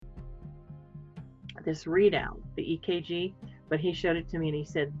this readout, the EKG, but he showed it to me and he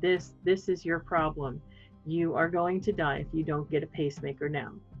said, this is your problem. You are going to die if you don't get a pacemaker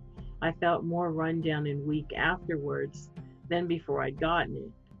now. I felt more run down and weak afterwards than before I'd gotten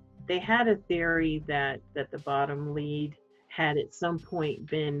it. They had a theory that the bottom lead had at some point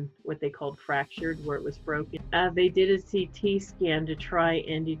been what they called fractured, where it was broken. They did a CT scan to try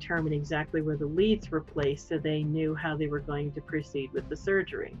and determine exactly where the leads were placed so they knew how they were going to proceed with the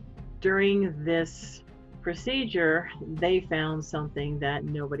surgery. During this procedure, they found something that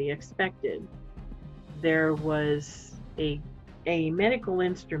nobody expected. There was a medical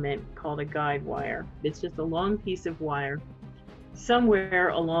instrument called a guide wire. It's just a long piece of wire. Somewhere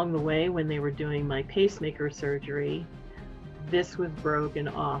along the way, when they were doing my pacemaker surgery, this was broken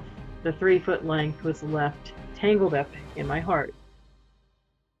off. The 3-foot length was left tangled up in my heart.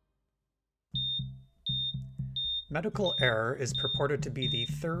 Medical error is purported to be the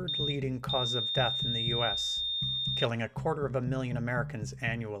third leading cause of death in the US, killing 250,000 Americans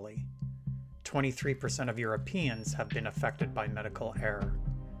annually. 23% of Europeans have been affected by medical error.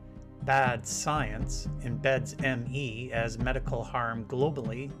 Bad science embeds ME as medical harm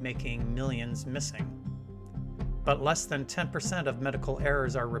globally, making millions missing. But less than 10% of medical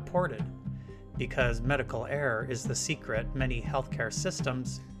errors are reported, because medical error is the secret many healthcare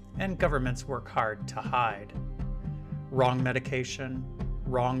systems and governments work hard to hide. Wrong medication,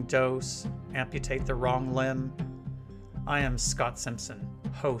 wrong dose, amputate the wrong limb. I am Scott Simpson,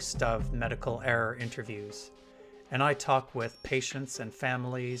 host of Medical Error Interviews, and I talk with patients and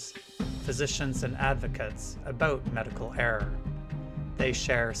families, physicians and advocates about medical error. They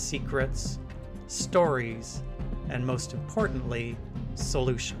share secrets, stories, and most importantly,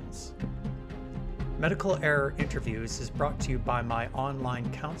 solutions. Medical Error Interviews is brought to you by my online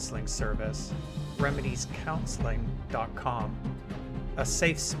counseling service, remediescounseling.com, a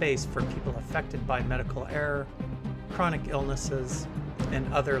safe space for people affected by medical error, chronic illnesses,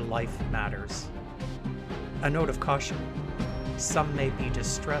 and other life matters. A note of caution: some may be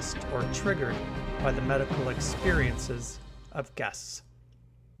distressed or triggered by the medical experiences of guests.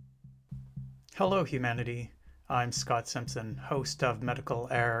 Hello, humanity. I'm Scott Simpson, host of Medical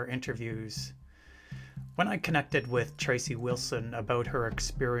Error Interviews. When I connected with Tracy Wilson about her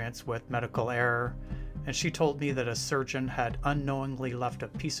experience with medical error, and she told me that a surgeon had unknowingly left a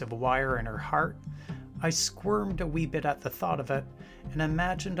piece of wire in her heart, I squirmed a wee bit at the thought of it and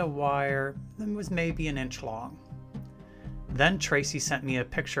imagined a wire that was maybe an inch long. Then Tracy sent me a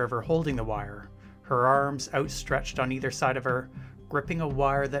picture of her holding the wire, her arms outstretched on either side of her, gripping a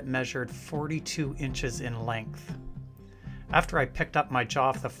wire that measured 42 inches in length. After I picked up my jaw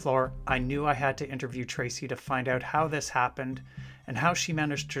off the floor, I knew I had to interview Tracy to find out how this happened and how she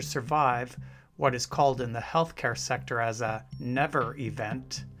managed to survive what is called in the healthcare sector as a never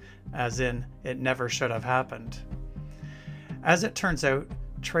event, as in it never should have happened. As it turns out,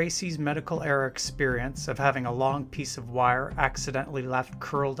 Tracy's medical error experience of having a long piece of wire accidentally left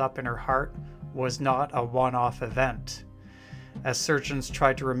curled up in her heart was not a one-off event. As surgeons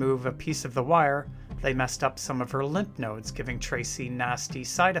tried to remove a piece of the wire, they messed up some of her lymph nodes, giving Tracy nasty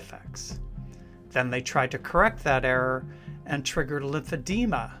side effects. Then they tried to correct that error and triggered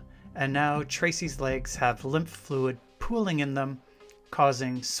lymphedema, and now Tracy's legs have lymph fluid pooling in them,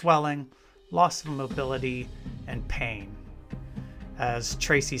 causing swelling, loss of mobility, and pain. As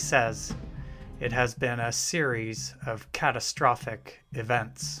Tracy says, it has been a series of catastrophic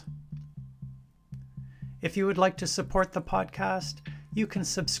events. If you would like to support the podcast, you can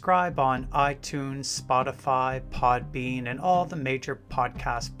subscribe on iTunes, Spotify, Podbean, and all the major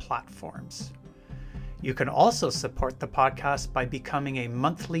podcast platforms. You can also support the podcast by becoming a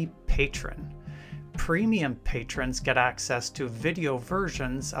monthly patron. Premium patrons get access to video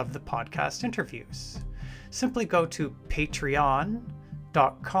versions of the podcast interviews. Simply go to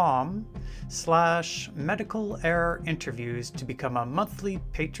patreon.com/medical error interviews to become a monthly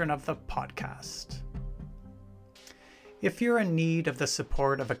patron of the podcast. If you're in need of the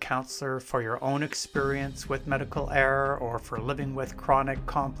support of a counselor for your own experience with medical error, or for living with chronic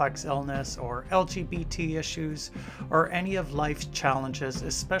complex illness or LGBT issues, or any of life's challenges,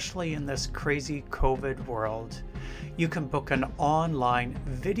 especially in this crazy COVID world, you can book an online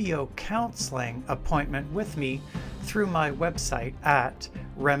video counseling appointment with me through my website at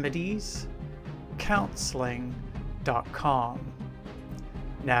remediescounseling.com.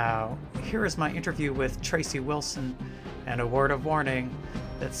 Now, here is my interview with Tracy Wilson, and a word of warning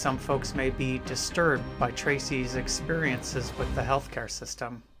that some folks may be disturbed by Tracy's experiences with the healthcare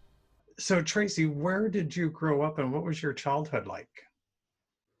system. So Tracy, where did you grow up and what was your childhood like?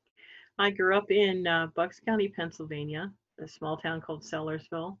 I grew up in Bucks County, Pennsylvania, a small town called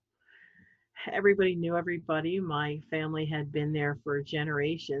Sellersville. Everybody knew everybody. My family had been there for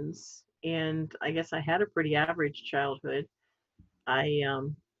generations, and I guess I had a pretty average childhood. I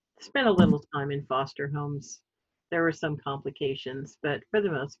spent a little time in foster homes. There were some complications, but for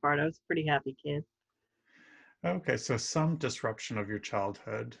the most part, I was a pretty happy kid. Okay, so some disruption of your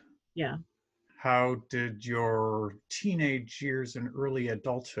childhood. Yeah. How did your teenage years and early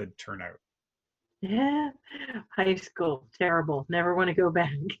adulthood turn out? Yeah. High school, terrible. Never want to go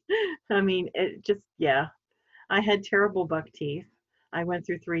back. I mean, it just, yeah. I had terrible buck teeth. I went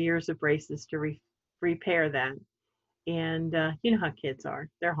through 3 years of braces to repair that. And you know how kids are.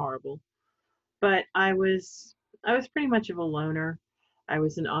 They're horrible. But I was pretty much of a loner. I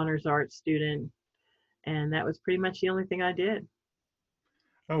was an honors art student, and that was pretty much the only thing I did.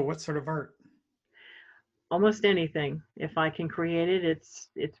 Oh, what sort of art? Almost anything. If I can create it,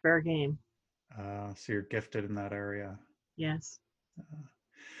 it's fair game. So you're gifted in that area. Yes.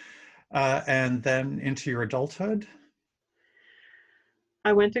 And then into your adulthood?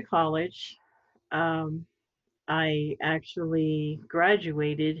 I went to college. Um, I actually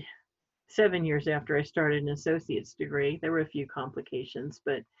graduated 7 years after I started an associate's degree. There were a few complications,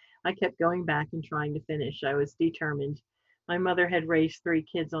 but I kept going back and trying to finish. I was determined. My mother had raised 3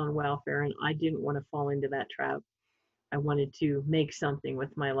 kids on welfare, and I didn't want to fall into that trap. I wanted to make something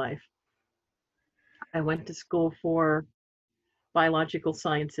with my life. I went to school for biological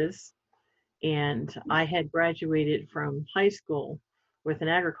sciences, and I had graduated from high school with an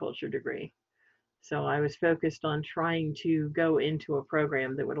agriculture degree. So I was focused on trying to go into a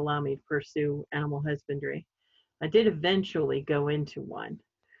program that would allow me to pursue animal husbandry. I did eventually go into one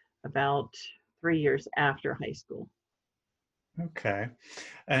about 3 years after high school. Okay.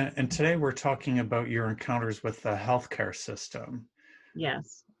 And today we're talking about your encounters with the healthcare system.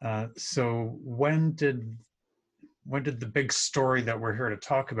 Yes. So when did the big story that we're here to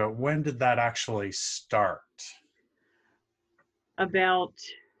talk about, when did that actually start? About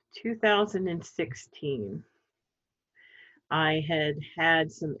 2016, I had had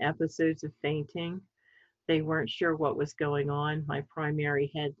some episodes of fainting. They weren't sure what was going on. My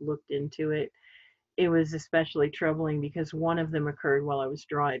primary had looked into it. It was especially troubling because one of them occurred while I was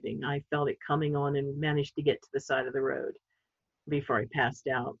driving. I felt it coming on and managed to get to the side of the road before I passed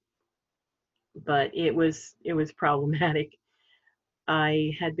out. But it was problematic.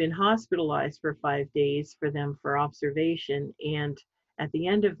 I had been hospitalized for 5 days for them for observation, and at the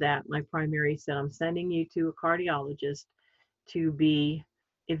end of that, my primary said, "I'm sending you to a cardiologist to be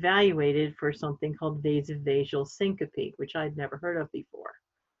evaluated for something called vasovagal syncope," which I'd never heard of before.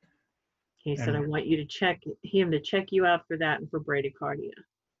 He said, "I And want you to check him to check you out for that and for bradycardia."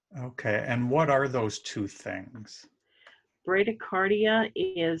 okay, and what are those two things? Bradycardia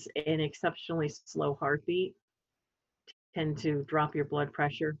is an exceptionally slow heartbeat, tend to drop your blood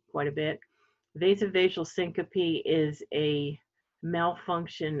pressure quite a bit. Vasovagal syncope is a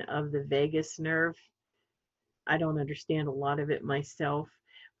malfunction of the vagus nerve. I don't understand a lot of it myself,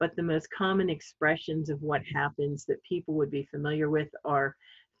 but the most common expressions of what happens that people would be familiar with are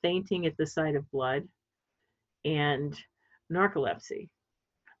fainting at the sight of blood and narcolepsy.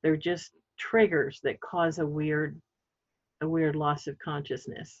 They're just triggers that cause a weird loss of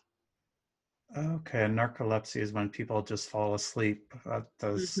consciousness. Okay, and narcolepsy is when people just fall asleep at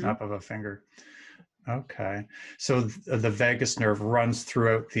the Hmm. snap of a finger. Okay, so the vagus nerve runs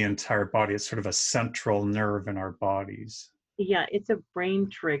throughout the entire body. It's sort of a central nerve in our bodies. Yeah, it's a brain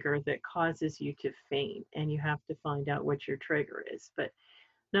trigger that causes you to faint, and you have to find out what your trigger is. But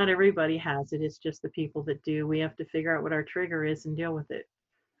not everybody has it. It's just the people that do. We have to figure out what our trigger is and deal with it.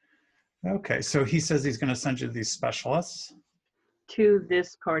 Okay, so he says he's going to send you to these specialists. To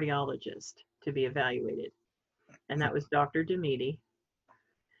this cardiologist to be evaluated, and that was Dr. Demidi.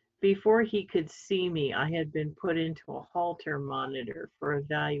 Before he could see me, I had been put into a Holter monitor for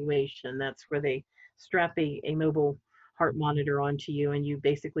evaluation. That's where they strap a mobile heart monitor onto you, and you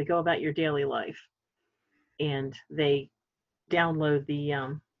basically go about your daily life. And they download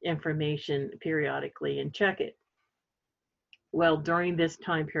the information periodically and check it. Well, during this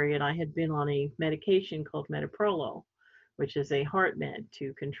time period, I had been on a medication called metoprolol, which is a heart med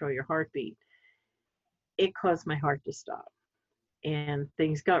to control your heartbeat. It caused my heart to stop, and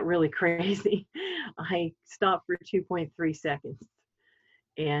things got really crazy. I stopped for 2.3 seconds,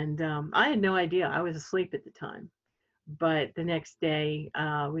 and I had no idea. I was asleep at the time. But the next day,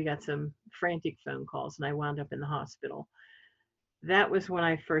 we got some frantic phone calls, and I wound up in the hospital. That was when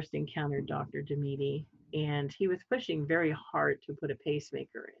I first encountered Dr. Demidi, and he was pushing very hard to put a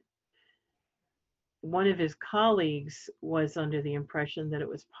pacemaker in. One of his colleagues was under the impression that it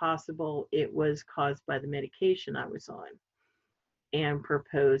was possible it was caused by the medication I was on, and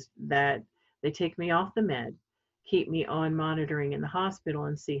proposed that They take me off the med, keep me on monitoring in the hospital,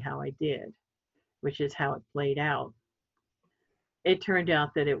 and see how I did, which is how it played out. It turned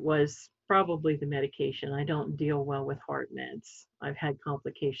out that it was probably the medication. I don't deal well with heart meds. I've had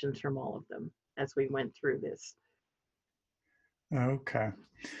complications from all of them as we went through this. Okay.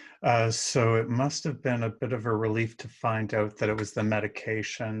 So it must have been a bit of a relief to find out that it was the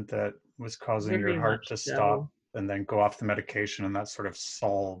medication that was causing your Very heart much to stop so. and then go off the medication, and that sort of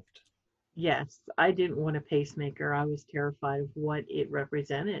solved. Yes, I didn't want a pacemaker. I was terrified of what it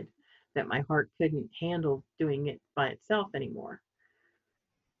represented, that my heart couldn't handle doing it by itself anymore.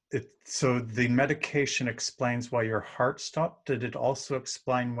 So the medication explains why your heart stopped. Did it also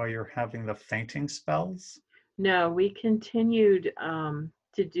explain why you're having the fainting spells? No, we continued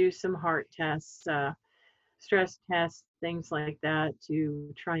to do some heart tests, stress tests, things like that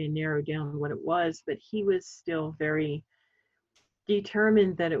to try and narrow down what it was, but he was still very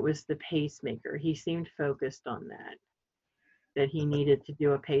determined that it was the pacemaker. He seemed focused on that he needed to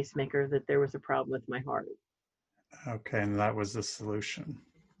do a pacemaker, that there was a problem with my heart. Okay, and that was the solution.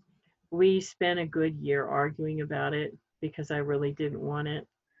 We spent a good year arguing about it because I really didn't want it.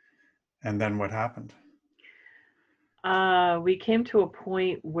 And then what happened? We came to a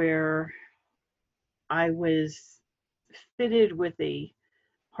point where I was fitted with a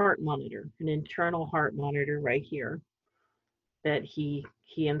heart monitor, an internal heart monitor right here that he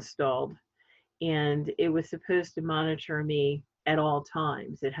installed, and it was supposed to monitor me at all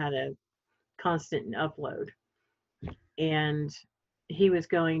times. It had a constant upload, and he was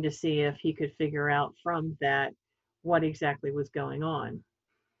going to see if he could figure out from that what exactly was going on.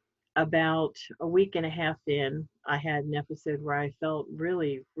 About a week and a half in, I had an episode where I felt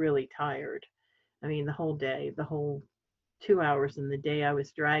really, really tired. I mean, the whole day, the whole 2 hours in the day I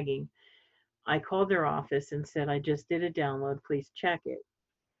was dragging. I called their office and said, I just did a download, please check it.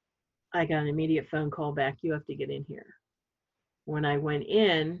 I got an immediate phone call back, you have to get in here. When I went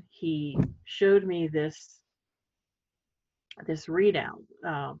in, he showed me this readout,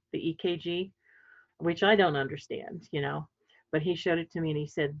 the EKG, which I don't understand, but he showed it to me and he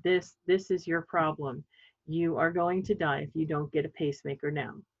said, this is your problem. You are going to die if you don't get a pacemaker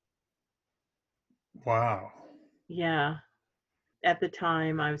now. Wow. Yeah. At the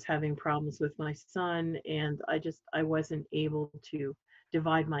time I was having problems with my son, and I wasn't able to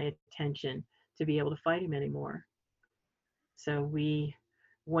divide my attention to be able to fight him anymore. So we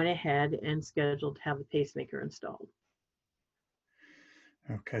went ahead and scheduled to have a pacemaker installed.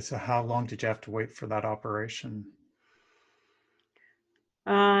 Okay, so how long did you have to wait for that operation?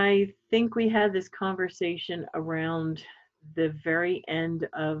 I think we had this conversation around the very end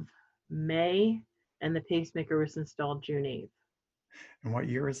of May, and the pacemaker was installed June 8th. And what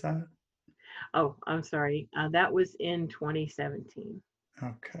year is that? Oh, I'm sorry. That was in 2017.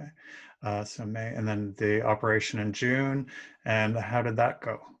 Okay. So May, and then the operation in June. And how did that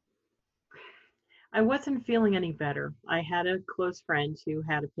go? I wasn't feeling any better. I had a close friend who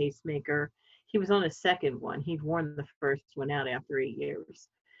had a pacemaker. He was on a second one. He'd worn the first one out after 8 years.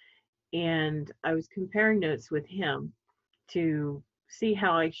 And I was comparing notes with him to see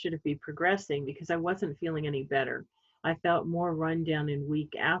how I should be progressing because I wasn't feeling any better. I felt more run down and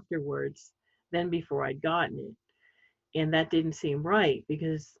weak afterwards than before I'd gotten it. And that didn't seem right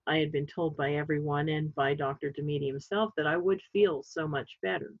because I had been told by everyone and by Dr. Demidi himself that I would feel so much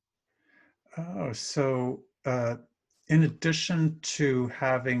better. Oh, so in addition to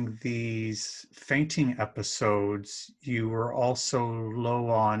having these fainting episodes, you were also low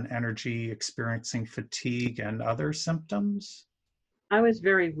on energy, experiencing fatigue and other symptoms? I was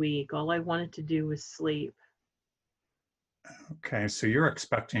very weak. All I wanted to do was sleep. Okay, so you're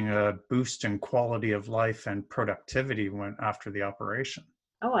expecting a boost in quality of life and productivity when after the operation.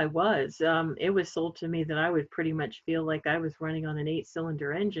 Oh, I was. It was sold to me that I would pretty much feel like I was running on an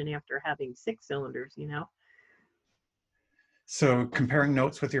 8-cylinder engine after having 6 cylinders. So comparing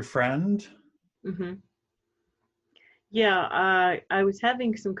notes with your friend? hmm Yeah, I was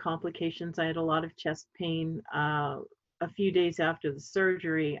having some complications. I had a lot of chest pain. A few days after the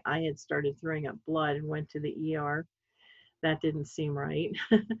surgery, I had started throwing up blood and went to the ER. That didn't seem right.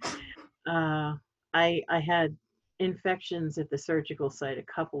 uh, I had infections at the surgical site a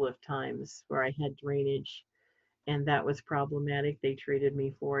couple of times where I had drainage, and that was problematic. They treated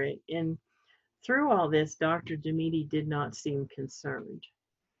me for it. And through all this, Dr. Demidi did not seem concerned.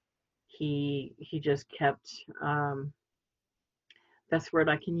 He just kept, best word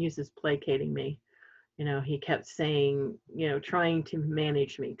I can use is placating me. He kept saying, trying to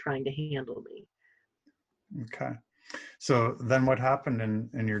manage me, trying to handle me. Okay. So then what happened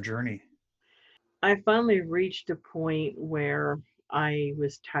in your journey? I finally reached a point where I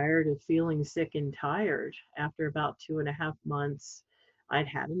was tired of feeling sick and tired. After about 2.5 months, I'd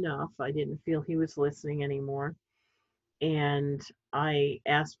had enough. I didn't feel he was listening anymore. And I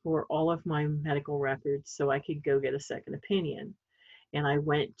asked for all of my medical records so I could go get a second opinion. And I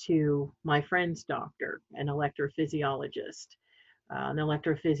went to my friend's doctor, an electrophysiologist. An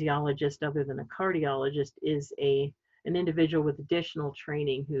electrophysiologist, other than a cardiologist, is an individual with additional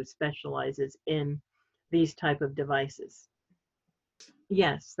training who specializes in these type of devices.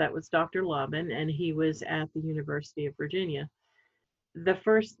 Yes, that was Dr. Lobin, and he was at the University of Virginia. The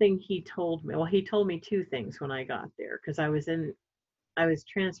first thing he told me, well, he told me two things when I got there, because I was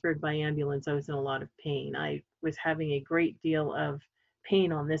transferred by ambulance. I was in a lot of pain. I was having a great deal of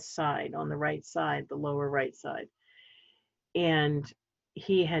pain on this side, on the right side, the lower right side. And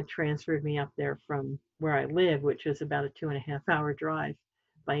he had transferred me up there from where I live, which was about a 2.5 hour drive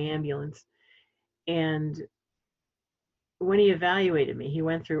by ambulance. And when he evaluated me, he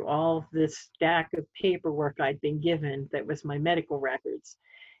went through all this stack of paperwork I'd been given that was my medical records.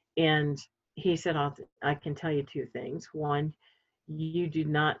 And he said, I can tell you two things. One, you do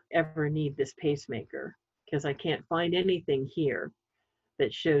not ever need this pacemaker because I can't find anything here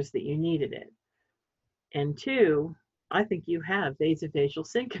that shows that you needed it. And two, I think you have vasovagal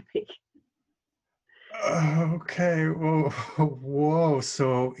syncope. Okay. Whoa. Whoa.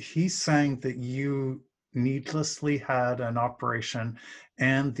 So he's saying that you needlessly had an operation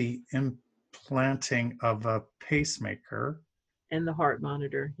and the implanting of a pacemaker And the heart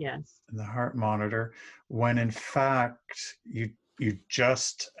monitor, yes, and the heart monitor, when in fact you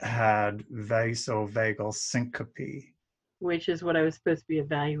just had vasovagal syncope. which is what I was supposed to be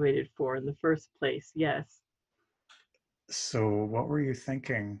evaluated for in the first place. Yes. So what were you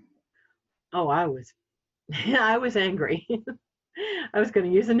thinking? Oh, I was, I was angry. I was going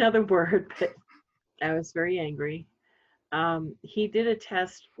to use another word, but I was very angry. He did a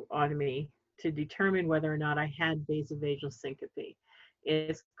test on me to determine whether or not I had vasovagal syncope.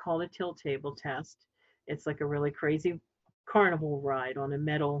 It's called a tilt table test. It's like a really crazy carnival ride on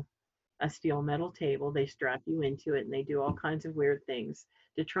a steel metal table. They strap you into it and they do all kinds of weird things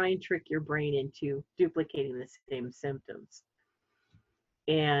to try and trick your brain into duplicating the same symptoms.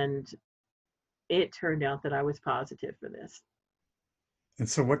 And it turned out that I was positive for this. And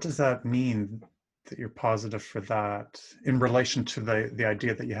so what does that mean that you're positive for that in relation to the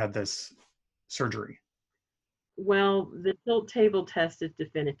idea that you had this surgery? Well, the tilt table test is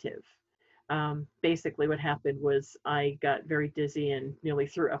definitive. Basically, what happened was I got very dizzy and nearly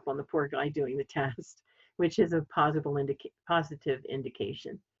threw up on the poor guy doing the test, which is a positive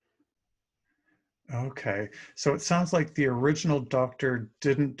indication. Okay. So it sounds like the original doctor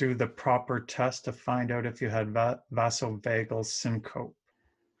didn't do the proper test to find out if you had vasovagal syncope.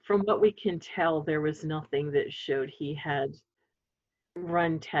 From what we can tell, there was nothing that showed he had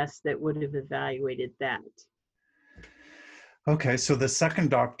run tests that would have evaluated that. Okay, so the second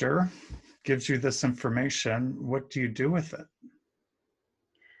doctor gives you this information. What do you do with it?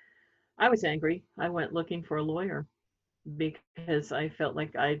 I was angry. I went looking for a lawyer because I felt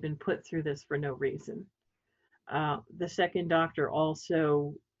like I had been put through this for no reason. The second doctor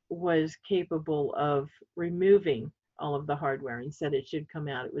also was capable of removing all of the hardware and said it should come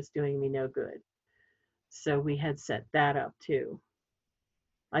out. It was doing me no good. So we had set that up too.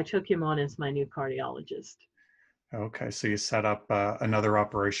 I took him on as my new cardiologist. Okay, so you set up another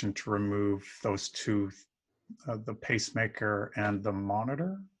operation to remove those two, the pacemaker and the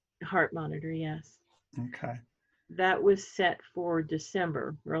monitor? Heart monitor, yes. Okay. That was set for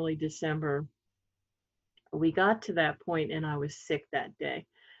December, early December. We got to that point and I was sick that day.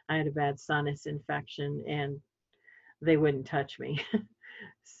 I had a bad sinus infection and they wouldn't touch me.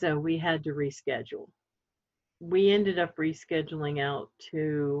 So we had to reschedule. We ended up rescheduling out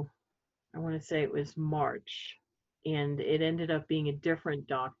to, I want to say it was March. And it ended up being a different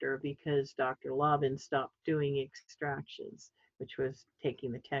doctor because Dr. Lobin stopped doing extractions, which was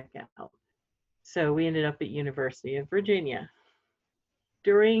taking the tech out. So we ended up at University of Virginia.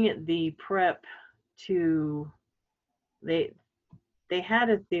 During the prep to, they they had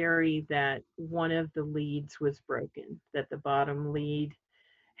a theory that one of the leads was broken, that the bottom lead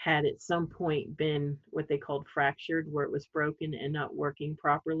had at some point been what they called fractured, where it was broken and not working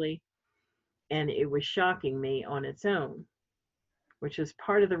properly. And it was shocking me on its own, which was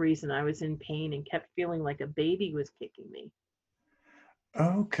part of the reason I was in pain and kept feeling like a baby was kicking me.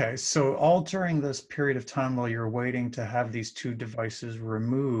 Okay, so all during this period of time while you're waiting to have these two devices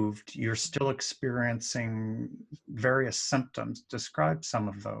removed, you're still experiencing various symptoms. Describe some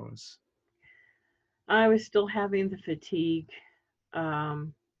of those. I was still having the fatigue.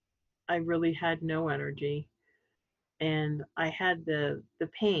 Um, I really had no energy. and I had the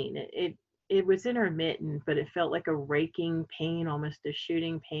pain. It was intermittent, but it felt like a raking pain, almost a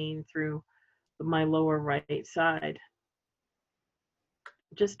shooting pain through my lower right side,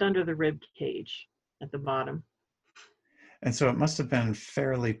 just under the rib cage at the bottom. And so it must have been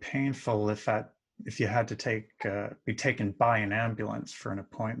fairly painful if you had to be taken by an ambulance for an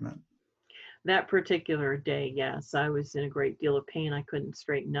appointment. That particular day, yes, I was in a great deal of pain. I couldn't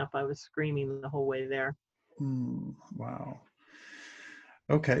straighten up. I was screaming the whole way there. Wow.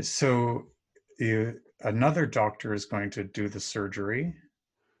 Okay, so another doctor is going to do the surgery,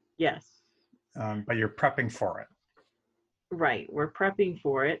 Yes, but you're prepping for it. right. We're prepping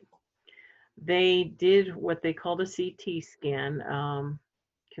for it. They did what they called a CT scan,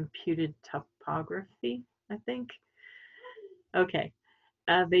 computed topography, I think. Okay.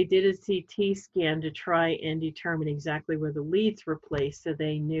 They did a CT scan to try and determine exactly where the leads were placed so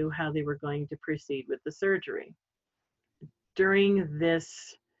they knew how they were going to proceed with the surgery. During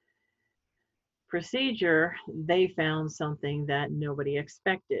this procedure, they found something that nobody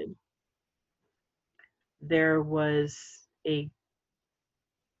expected. There was a,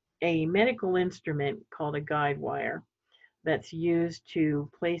 a medical instrument called a guide wire that's used to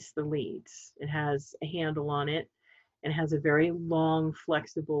place the leads. It has a handle on it and has a very long,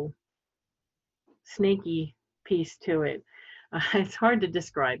 flexible, snaky piece to it. It's hard to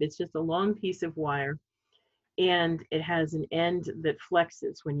describe. It's just a long piece of wire, and it has an end that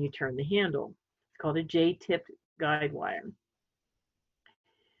flexes when you turn the handle. It's called a J-tip guide wire.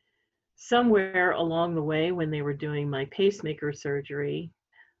 Somewhere along the way, when they were doing my pacemaker surgery,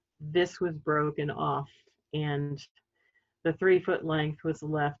 this was broken off, and the 3-foot length was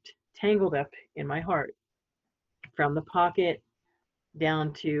left tangled up in my heart from the pocket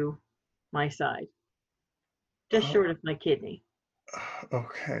down to my side, just Oh, short of my kidney.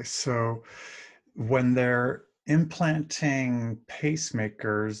 okay, so when they're implanting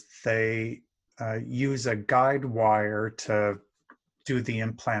pacemakers, they use a guide wire to do the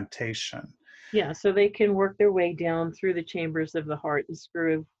implantation. Yeah, so they can work their way down through the chambers of the heart and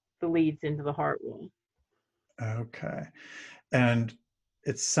screw the leads into the heart wall. Okay. And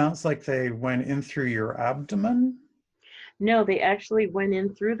it sounds like they went in through your abdomen. No, they actually went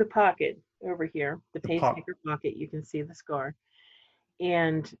in through the pocket over here, the The pop. pacemaker pocket. You can see the scar,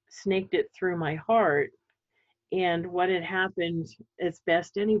 and snaked it through my heart. And what had happened, as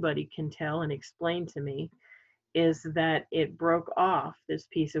best anybody can tell and explain to me, is that it broke off this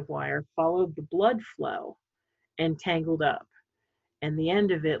piece of wire, followed the blood flow, and tangled up. And the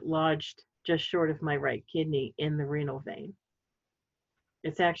end of it lodged just short of my right kidney in the renal vein.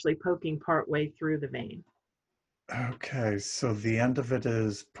 It's actually poking part way through the vein. Okay, so the end of it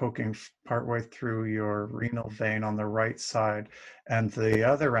is poking partway through your renal vein on the right side, and the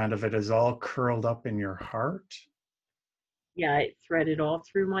other end of it is all curled up in your heart. Yeah, it threaded all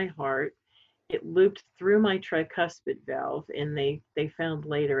through my heart. It looped through my tricuspid valve, and they found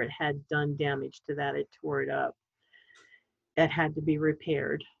later it had done damage to that. It tore it up. It had to be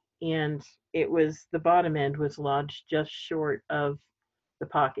repaired, and it was the bottom end was lodged just short of the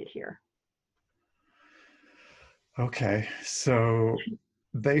pocket here. Okay, so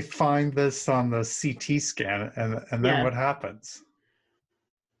they find this on the CT scan, and then Yeah. what happens?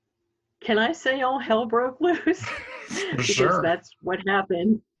 Can I say all hell broke loose? For Because sure. that's what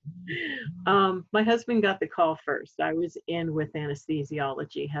happened. My husband got the call first. I was in with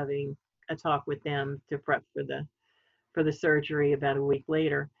anesthesiology, having a talk with them to prep for the surgery about a week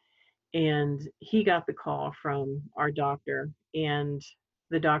later. And he got the call from our doctor and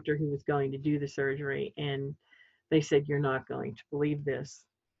the doctor who was going to do the surgery. And they said, "You're not going to believe this."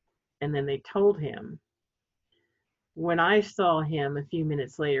 And then they told him. When I saw him a few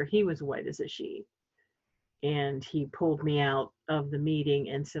minutes later, he was white as a sheet. And he pulled me out of the meeting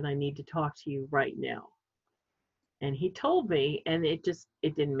and said, "I need to talk to you right now." And he told me, and it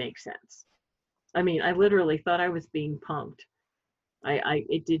didn't make sense. I mean, I literally thought I was being punked.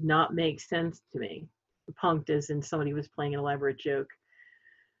 It did not make sense to me. Punked as in somebody was playing an elaborate joke.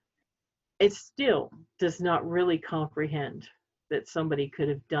 It still does not really comprehend that somebody could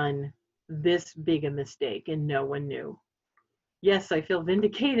have done this big a mistake and no one knew. Yes, I feel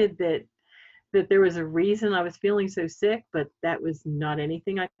vindicated that there was a reason I was feeling so sick, but that was not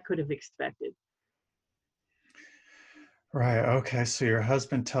anything I could have expected. Right. Okay. So your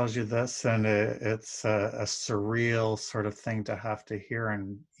husband tells you this, and it's a surreal sort of thing to have to hear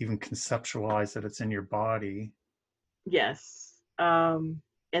and even conceptualize that it's in your body. Yes.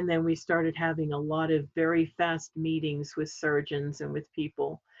 And then we started having a lot of very fast meetings with surgeons and with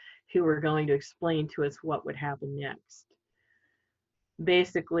people who were going to explain to us what would happen next.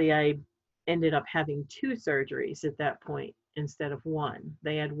 Basically, I ended up having two surgeries at that point instead of one.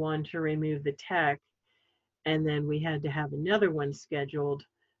 They had one to remove the tech, and then we had to have another one scheduled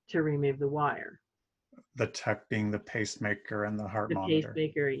to remove the wire. The tech being the pacemaker and the heart The monitor.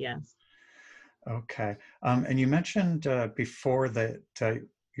 pacemaker, yes. Okay. And you mentioned before that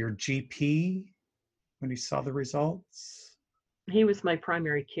your GP, when he saw the results? He was my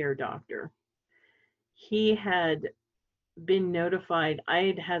primary care doctor. He had been notified. I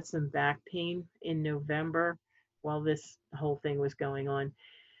had had some back pain in November while this whole thing was going on.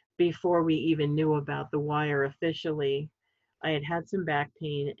 Before we even knew about the wire officially, I had had some back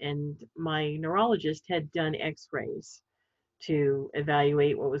pain, and my neurologist had done x-rays to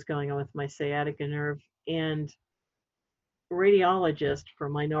evaluate what was going on with my sciatica nerve. And radiologist for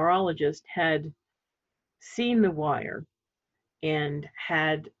my neurologist had seen the wire and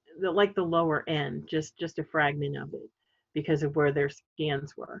had the lower end, just a fragment of it because of where their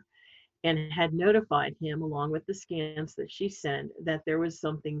scans were, and had notified him along with the scans that she sent that there was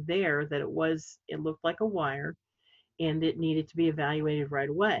something there, that it looked like a wire and it needed to be evaluated right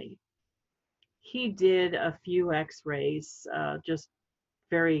away. He did a few x-rays, just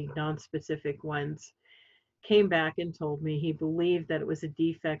very non-specific ones, came back and told me he believed that it was a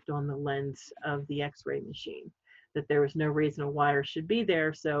defect on the lens of the x-ray machine, that there was no reason a wire should be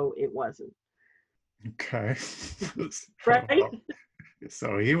there, so it wasn't. Okay. Right?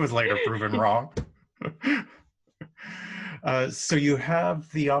 So he was later proven wrong. So you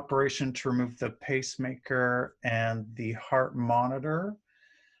have the operation to remove the pacemaker and the heart monitor,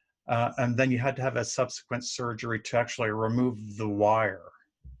 and then you had to have a subsequent surgery to actually remove the wire.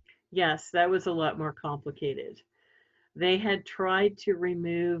 Yes, that was a lot more complicated. They had tried to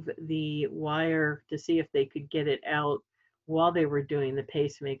remove the wire to see if they could get it out while they were doing the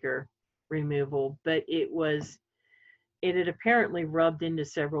pacemaker removal, but it had apparently rubbed into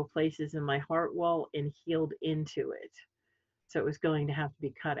several places in my heart wall and healed into it. So it was going to have to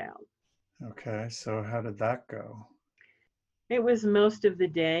be cut out. Okay, so how did that go? It was most of the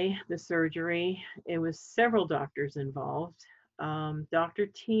day, the surgery. It was several doctors involved. Dr.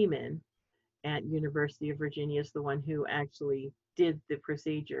 Tiemann at University of Virginia is the one who actually did the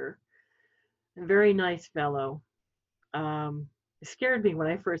procedure. A very nice fellow. It scared me when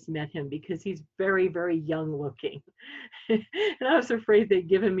I first met him because he's very, very young looking. And I was afraid they'd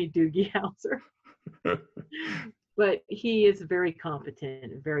given me Doogie Howser. But he is very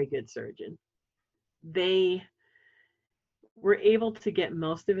competent, a very good surgeon. They were able to get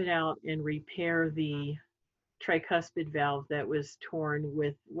most of it out and repair the tricuspid valve that was torn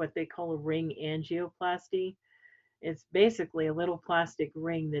with what they call a ring angioplasty. It's basically a little plastic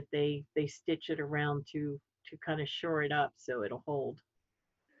ring that they stitch it around to kind of shore it up so it'll hold,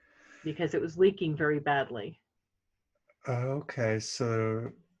 because it was leaking very badly. Okay, so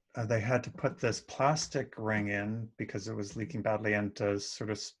they had to put this plastic ring in because it was leaking badly and to sort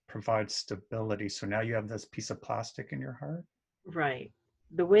of provide stability. So now you have this piece of plastic in your heart? Right.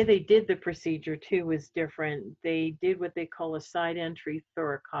 The way they did the procedure too was different. They did what they call a side entry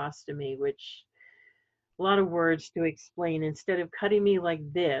thoracostomy, which a lot of words to explain. Instead of cutting me like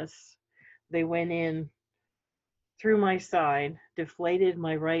this, they went in through my side, deflated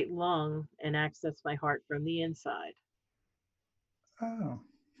my right lung, and accessed my heart from the inside. Oh,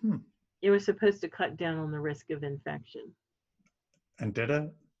 hmm. It was supposed to cut down on the risk of infection. And did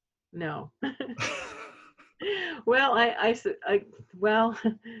it? No. Well, well,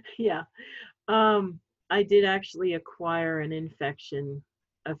 yeah. I did actually acquire an infection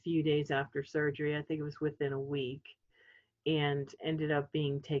a few days after surgery. I think it was within a week, and ended up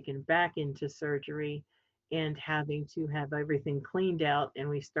being taken back into surgery and having to have everything cleaned out, and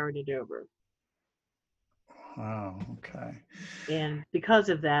we started over. Wow, okay. And because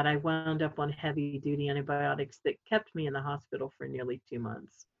of that, I wound up on heavy duty antibiotics that kept me in the hospital for nearly 2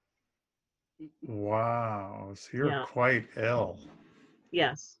 months. Wow, so you're Yeah, quite ill.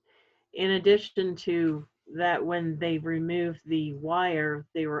 yes. In addition to that, when they removed the wire,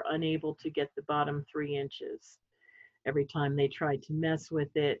 they were unable to get the bottom 3 inches. Every time they tried to mess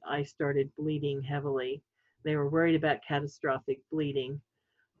with it, I started bleeding heavily. They were worried about catastrophic bleeding,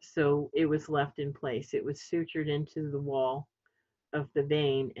 so it was left in place. It was sutured into the wall of the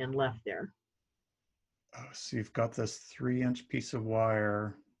vein and left there. Oh, so you've got this 3-inch piece of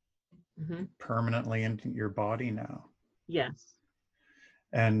wire Hmm. permanently into your body now. Yes.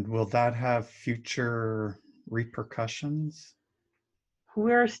 And will that have future repercussions?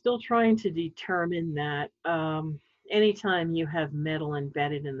 We're still trying to determine that. Anytime you have metal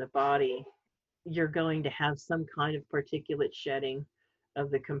embedded in the body, you're going to have some kind of particulate shedding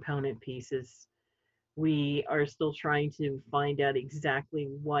of the component pieces. We are still trying to find out exactly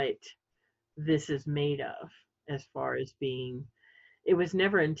what this is made of, as far as being, it was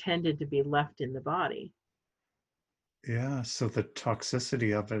never intended to be left in the body. Yeah, so the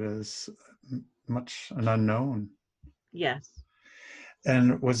toxicity of it is much an unknown. Yes.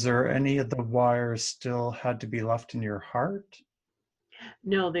 And was there any of the wires still had to be left in your heart?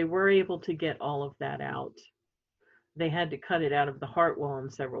 No, they were able to get all of that out. They had to cut it out of the heart wall in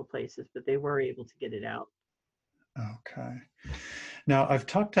several places, but they were able to get it out. Okay. Now, I've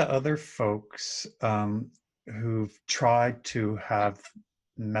talked to other folks who've tried to have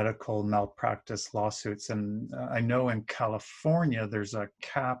medical malpractice lawsuits, and I know in California there's a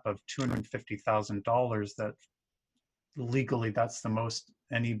cap of $250,000 that legally that's the most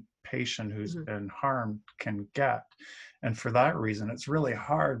any patient who's Mhm. been harmed can get. And for that reason, it's really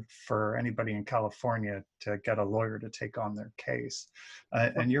hard for anybody in California to get a lawyer to take on their case.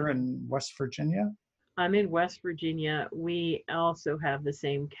 And you're in West Virginia? I'm in West Virginia. We also have the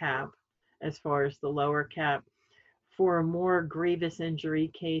same cap as far as the lower cap. For more grievous injury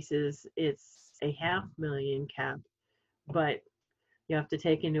cases, it's a 500,000 cap, but you have to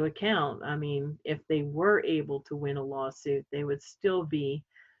take into account, I mean, if they were able to win a lawsuit, they would still be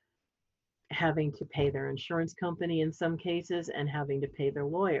having to pay their insurance company in some cases and having to pay their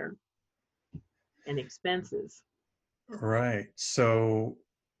lawyer and expenses. Right. So,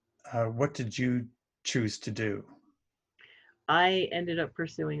 what did you choose to do? I ended up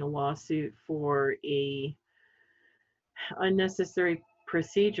pursuing a lawsuit for a unnecessary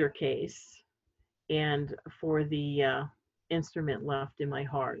procedure case and for the instrument left in my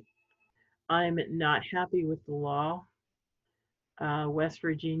heart. I'm not happy with the law. West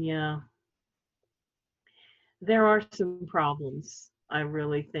Virginia, there are some problems. I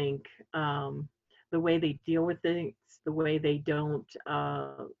really think the way they deal with things, the way they don't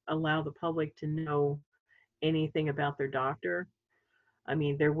allow the public to know anything about their doctor. I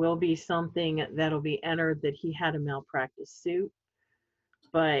mean, there will be something that'll be entered that he had a malpractice suit,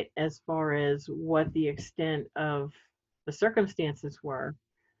 but as far as what the extent of the circumstances were,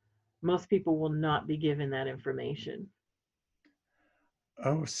 most people will not be given that information.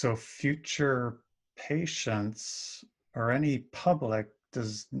 Oh, so future patients or any public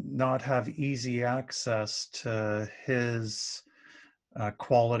does not have easy access to his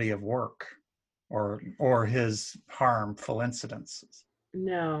quality of work or his harmful incidences.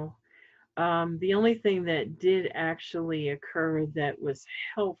 No. The only thing that did actually occur that was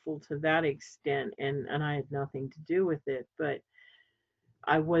helpful to that extent, and I had nothing to do with it, but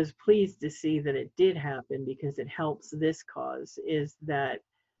I was pleased to see that it did happen because it helps this cause, is that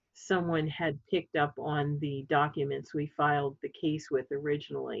someone had picked up on the documents we filed the case with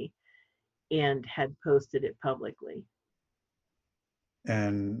originally and had posted it publicly.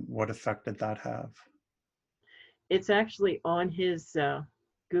 And what effect did that have? It's actually on his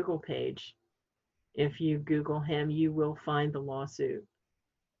Google page. If you Google him, you will find the lawsuit.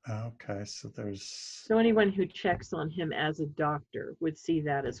 Okay, so there's So anyone who checks on him as a doctor would see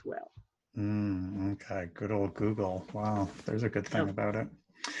that as well. okay, good old Google. Wow, there's a good thing Yep. about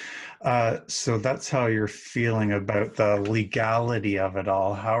it. So that's how you're feeling about the legality of it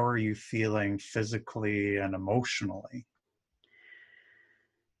all. How are you feeling physically and emotionally?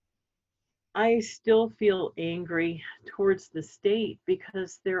 I still feel angry towards the state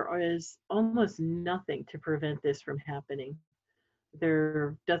because there is almost nothing to prevent this from happening.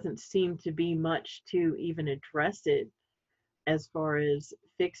 There doesn't seem to be much to even address it as far as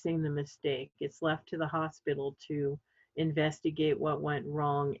fixing the mistake. It's left to the hospital to investigate what went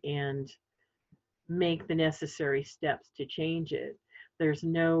wrong and make the necessary steps to change it. There's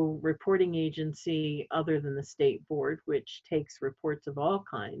no reporting agency other than the state board, which takes reports of all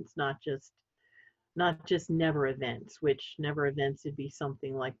kinds, not just never events, which never events would be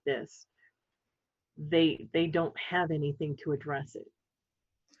something like this. They don't have anything to address it.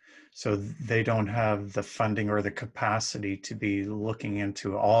 So they don't have the funding or the capacity to be looking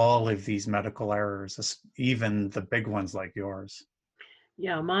into all of these medical errors, even the big ones like yours.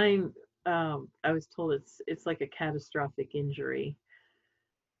 Yeah, mine. I was told it's like a catastrophic injury,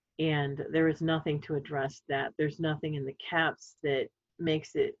 and there is nothing to address that. There's nothing in the caps that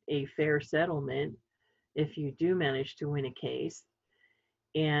makes it a fair settlement if you do manage to win a case.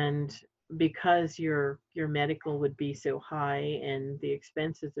 And because your medical would be so high and the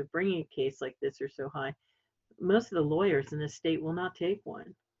expenses of bringing a case like this are so high, most of the lawyers in the state will not take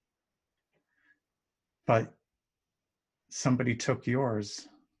one. But somebody took yours.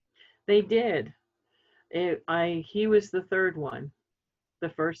 They did. He was the third one. The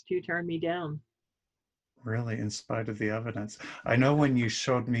first two turned me down. Really, in spite of the evidence. I know when you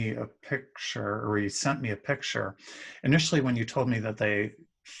showed me a picture or you sent me a picture, initially when you told me that they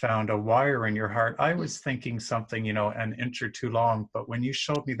found a wire in your heart. I was thinking something, an inch or two long, but when you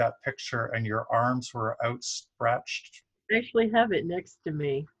showed me that picture and your arms were outstretched. I actually have it next to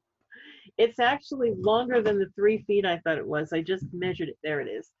me. It's actually longer than the 3 feet I thought it was. I just measured it. There it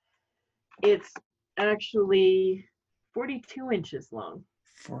is. It's actually 42 inches long.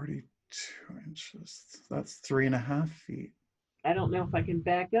 42 inches. That's 3.5 feet. I don't know if I can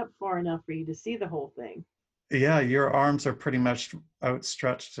back up far enough for you to see the whole thing. Yeah, your arms are pretty much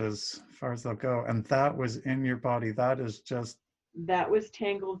outstretched as far as they'll go. And that was in your body. That is just. That was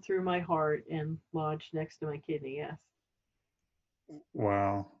tangled through my heart and lodged next to my kidney, yes.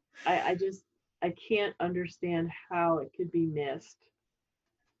 Wow. I can't understand how it could be missed.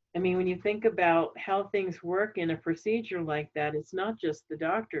 I mean, when you think about how things work in a procedure like that, it's not just the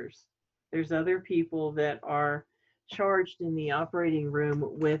doctors. There's other people that are charged in the operating room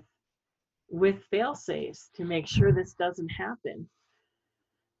with fail safes to make sure this doesn't happen.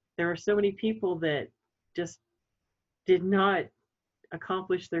 There are so many people that just did not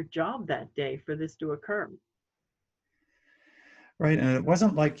accomplish their job that day for this to occur. Right. And it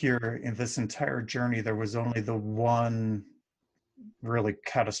wasn't like you're in this entire journey, there was only the one really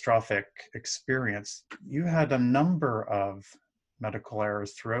catastrophic experience. You had a number of medical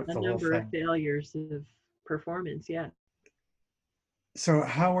errors throughout A the whole number of thing. failures of performance, yeah. So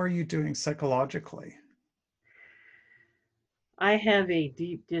how are you doing psychologically? I have a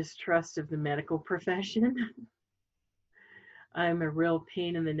deep distrust of the medical profession. I'm a real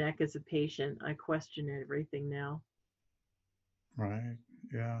pain in the neck as a patient. I question everything now. Right.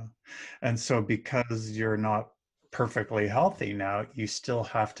 Yeah. And so because you're not perfectly healthy now, you still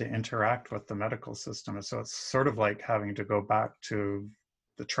have to interact with the medical system. And so it's sort of like having to go back to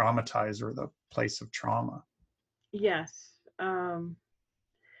the traumatized or the place of trauma. Yes.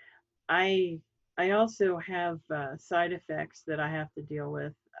 I I also have side effects that I have to deal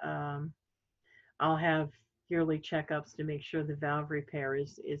with. Um, I'll have yearly checkups to make sure the valve repair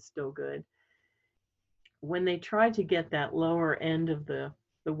is still good. When they tried to get that lower end of the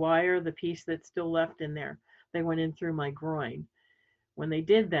wire, the piece that's still left in there, they went in through my groin. When they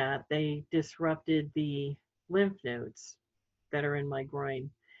did that, they disrupted the lymph nodes that are in my groin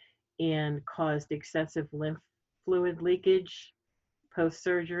and caused excessive lymph fluid leakage post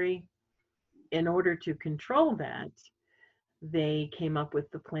surgery. In order to control that, they came up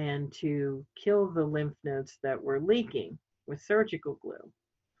with the plan to kill the lymph nodes that were leaking with surgical glue.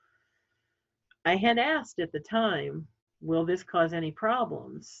 I had asked at the time, will this cause any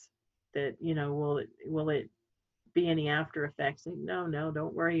problems? That, will it be any after effects? Like, no,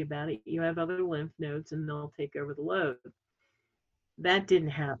 don't worry about it. You have other lymph nodes and they'll take over the load. That didn't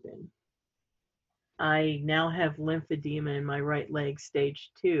happen. I now have lymphedema in my right leg,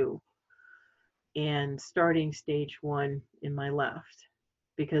 stage 2, and starting stage 1 in my left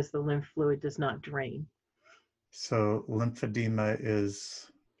because the lymph fluid does not drain. So lymphedema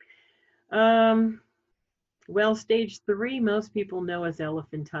is. Um, well, stage 3, most people know as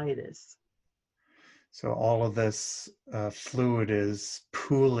elephantitis. So all of this fluid is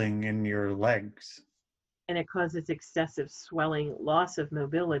pooling in your legs. And it causes excessive swelling, loss of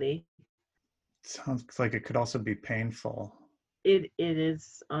mobility. Sounds like it could also be painful. It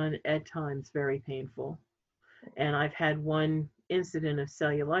is on at times very painful. And I've had one incident of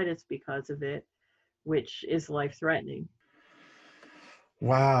cellulitis because of it, which is life threatening.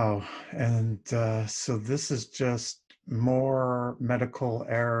 Wow. And so this is just more medical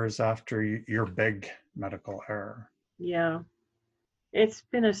errors after your big medical error. Yeah, it's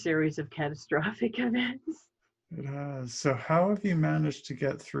been a series of catastrophic events. It has. So how have you managed to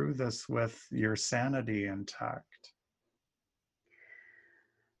get through this with your sanity intact?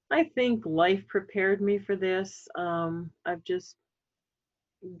 I think life prepared me for this. I've just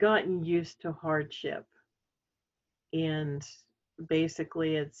gotten used to hardship. And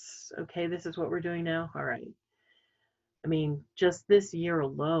basically, it's okay, this is what we're doing now. All right. I mean, just this year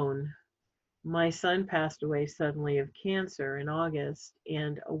alone, my son passed away suddenly of cancer in August,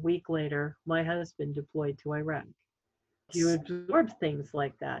 and a week later, my husband deployed to Iraq. You absorb things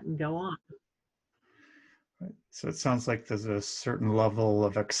like that and go on. So it sounds like there's a certain level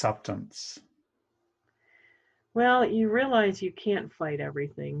of acceptance. Well, you realize you can't fight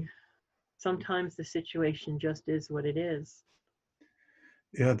everything. Sometimes the situation just is what it is.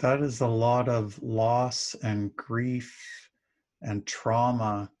 Yeah, that is a lot of loss and grief and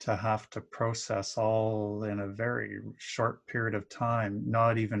trauma to have to process all in a very short period of time,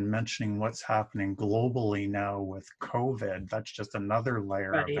 not even mentioning what's happening globally now with COVID. That's just another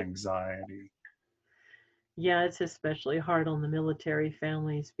layer of Right. anxiety. Yeah, it's especially hard on the military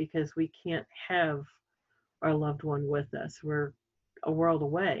families because we can't have our loved one with us. We're a world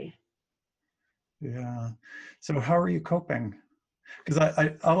away. Yeah. So how are you coping?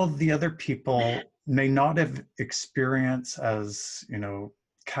 Because all of the other people may not have experienced as,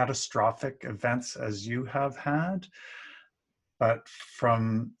 catastrophic events as you have had, but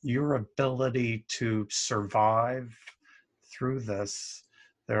from your ability to survive through this,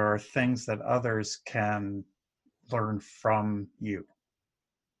 there are things that others can learn from you.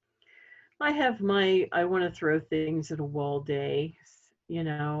 I want to throw things at a wall day.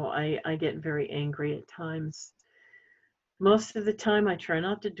 I get very angry at times. Most of the time, I try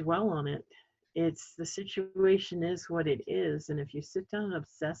not to dwell on it. It's the situation is what it is. And if you sit down and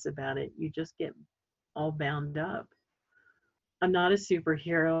obsess about it, you just get all bound up. I'm not a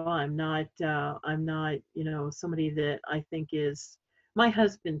superhero. I'm not, somebody that I think is, my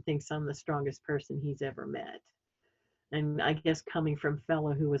husband thinks I'm the strongest person he's ever met. And I guess coming from a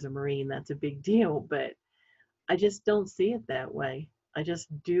fellow who was a Marine, that's a big deal, but I just don't see it that way. I just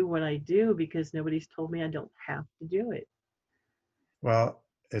do what I do because nobody's told me I don't have to do it. Well,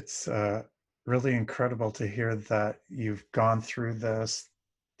 it's really incredible to hear that you've gone through this,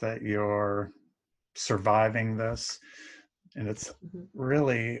 that you're surviving this. And it's Mhm.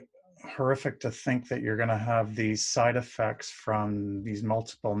 really horrific to think that you're going to have these side effects from these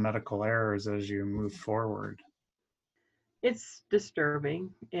multiple medical errors as you move forward. It's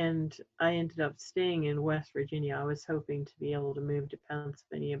disturbing, and I ended up staying in West Virginia. I was hoping to be able to move to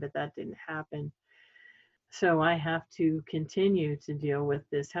Pennsylvania, but that didn't happen. So I have to continue to deal with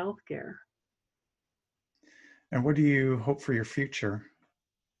this healthcare And what do you hope for your future?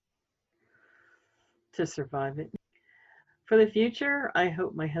 to survive it. For the future, I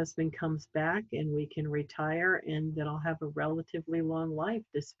hope my husband comes back and we can retire and that I'll have a relatively long life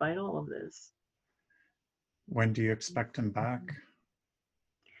despite all of this. When do you expect him back?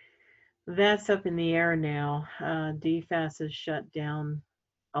 That's up in the air now. DFAS has shut down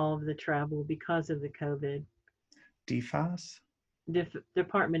all of the travel because of the COVID. DFAS?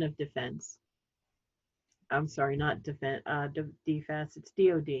 Department of Defense. I'm sorry, not defense. DFAS. It's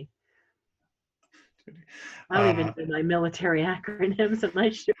DOD. I don't even Uh, know my military acronyms, and I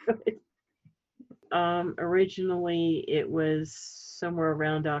should. Originally, it was somewhere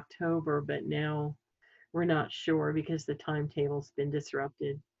around October, but now we're not sure because the timetable's been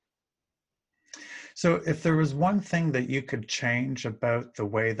disrupted. so, if there was one thing that you could change about the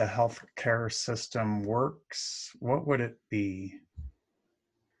way the healthcare system works, what would it be?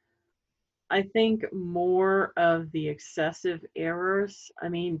 I think more of the excessive errors. I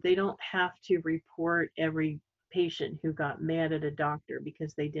mean, they don't have to report every patient who got mad at a doctor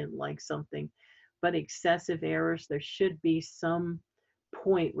because they didn't like something, but excessive errors, there should be some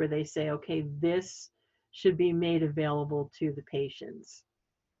point where they say, okay, this should be made available to the patients.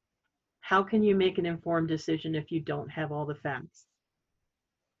 How can you make an informed decision if you don't have all the facts?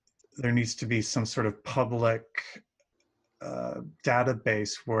 There needs to be some sort of public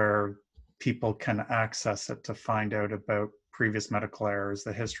database where people can access it to find out about previous medical errors,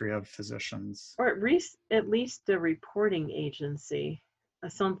 the history of physicians. Or at least a reporting agency,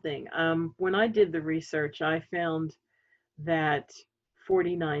 something. When I did the research, I found that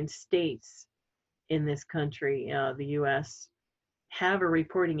 49 states in this country, the US, have a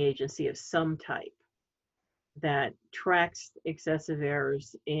reporting agency of some type that tracks excessive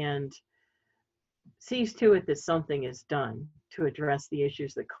errors and sees to it that something is done to address the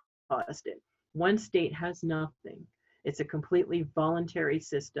issues that caused it. One state has nothing. It's a completely voluntary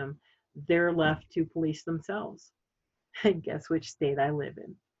system. They're left to police themselves. And guess which state I live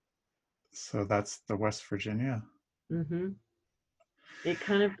in? So that's the West Virginia. Hmm. It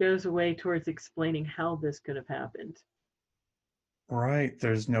kind of goes away towards explaining how this could have happened. Right.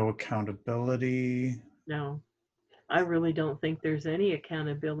 There's no accountability. No, I really don't think there's any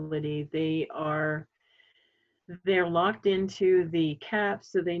accountability. They're locked into the cap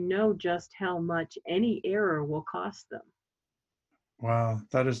so they know just how much any error will cost them. Wow,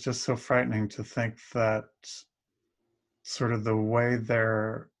 that is just so frightening to think that sort of the way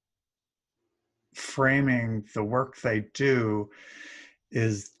they're framing the work they do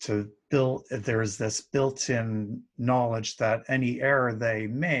is to build, there's this built-in knowledge that any error they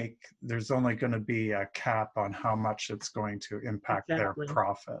make, there's only going to be a cap on how much it's going to impact their Exactly.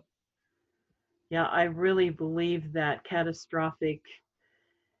 profit. Yeah, I really believe that catastrophic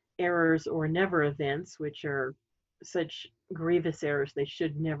errors or never events, which are such grievous errors, they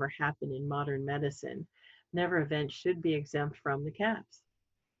should never happen in modern medicine. Never events should be exempt from the caps.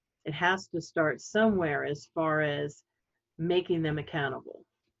 It has to start somewhere as far as making them accountable.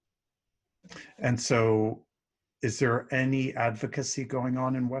 And so is there any advocacy going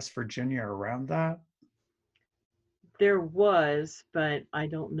on in West Virginia around that? There was, but I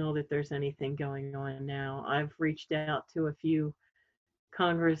don't know that there's anything going on now. I've reached out to a few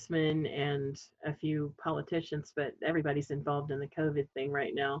congressmen and a few politicians, but everybody's involved in the COVID thing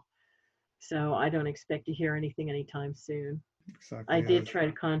right now. So I don't expect to hear anything anytime soon. I Exactly. did try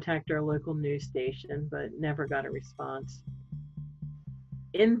to contact our local news station, but never got a response.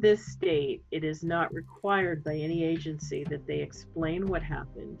 In this state, it is not required by any agency that they explain what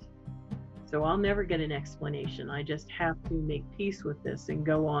happened. So I'll never get an explanation. I just have to make peace with this and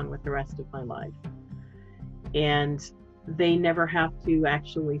go on with the rest of my life. And they never have to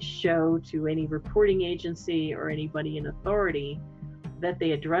actually show to any reporting agency or anybody in authority that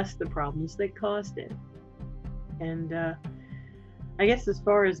they addressed the problems that caused it. And I guess as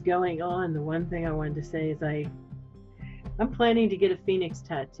far as going on, the one thing I wanted to say is I'm planning to get a phoenix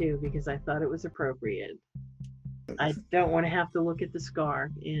tattoo because I thought it was appropriate. I don't want to have to look at the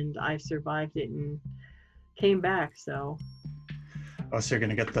scar, and I've survived it and came back, so. Oh, so you're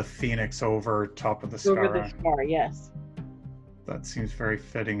going to get the phoenix over top of the scar. Over the scar, yes. That seems very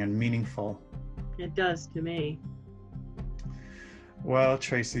fitting and meaningful. It does to me. Well,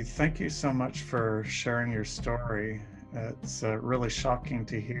 Tracy, thank you so much for sharing your story. It's really shocking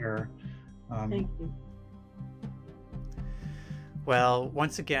to hear. Thank you. Well,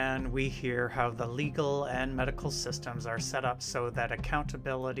 once again, we hear how the legal and medical systems are set up so that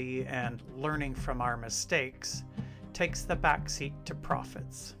accountability and learning from our mistakes takes the backseat to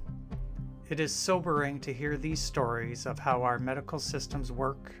profits. It is sobering to hear these stories of how our medical systems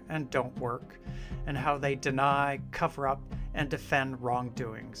work and don't work, and how they deny, cover up, and defend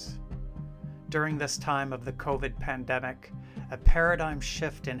wrongdoings. During this time of the COVID pandemic, a paradigm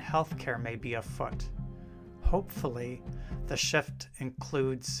shift in healthcare may be afoot. Hopefully, the shift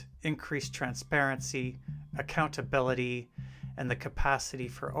includes increased transparency, accountability, and the capacity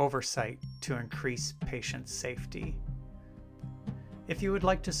for oversight to increase patient safety. If you would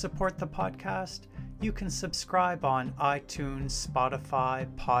like to support the podcast, you can subscribe on iTunes, Spotify,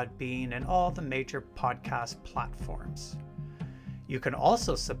 Podbean, and all the major podcast platforms. You can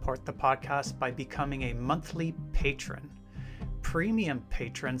also support the podcast by becoming a monthly patron. Premium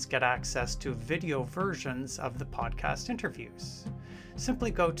patrons get access to video versions of the podcast interviews.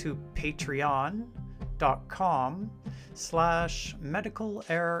 Simply go to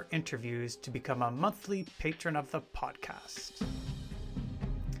patreon.com/medicalerrorinterviews to become a monthly patron of the podcast.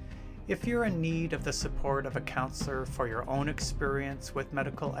 If you're in need of the support of a counselor for your own experience with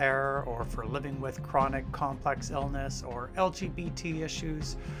medical error, or for living with chronic complex illness or LGBT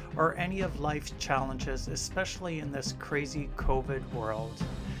issues, or any of life's challenges, especially in this crazy COVID world,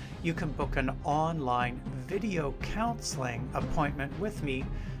 you can book an online video counseling appointment with me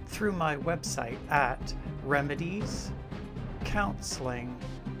through my website at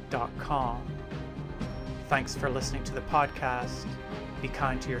remediescounseling.com. Thanks for listening to the podcast. Be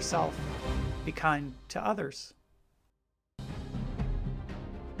kind to yourself. Be kind to others.